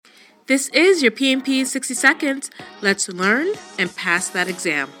This is your PMP in 60 seconds. Let's learn and pass that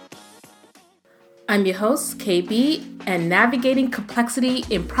exam. I'm your host, KB, and navigating complexity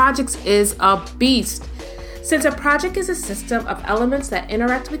in projects is a beast. Since a project is a system of elements that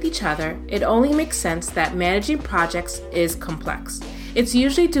interact with each other, it only makes sense that managing projects is complex. It's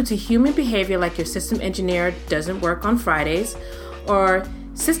usually due to human behavior like your system engineer doesn't work on Fridays, or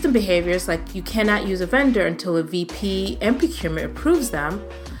system behaviors like you cannot use a vendor until a VP and procurement approves them,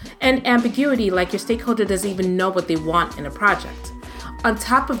 and ambiguity like your stakeholder doesn't even know what they want in a project. On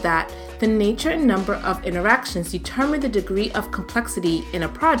top of that, the nature and number of interactions determine the degree of complexity in a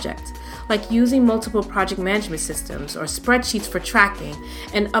project, like using multiple project management systems or spreadsheets for tracking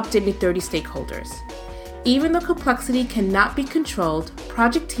and updating 30 stakeholders. Even though complexity cannot be controlled,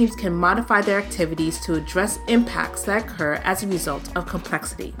 project teams can modify their activities to address impacts that occur as a result of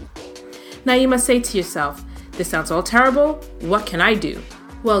complexity. Now you must say to yourself, this sounds all terrible, what can I do?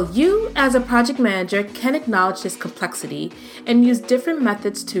 Well, you as a project manager can acknowledge this complexity and use different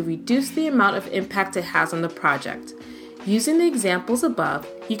methods to reduce the amount of impact it has on the project. Using the examples above,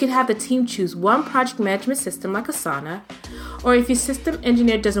 you can have the team choose one project management system like Asana, or if your system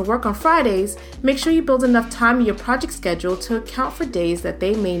engineer doesn't work on Fridays, make sure you build enough time in your project schedule to account for days that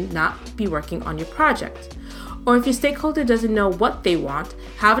they may not be working on your project. Or if your stakeholder doesn't know what they want,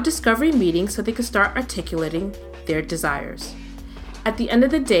 have a discovery meeting so they can start articulating their desires. At the end of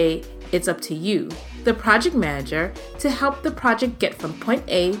the day, it's up to you, the project manager, to help the project get from point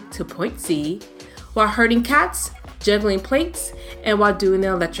A to point Z while herding cats, juggling plates, and while doing the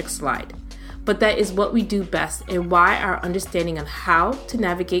electric slide. But that is what we do best and why our understanding on how to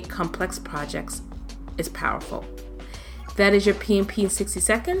navigate complex projects is powerful. That is your PMP in 60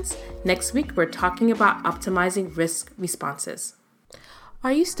 seconds. Next week, we're talking about optimizing risk responses.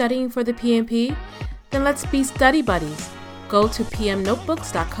 Are you studying for the PMP? Then let's be study buddies. Go to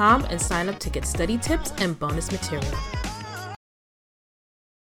pmnotebooks.com and sign up to get study tips and bonus material.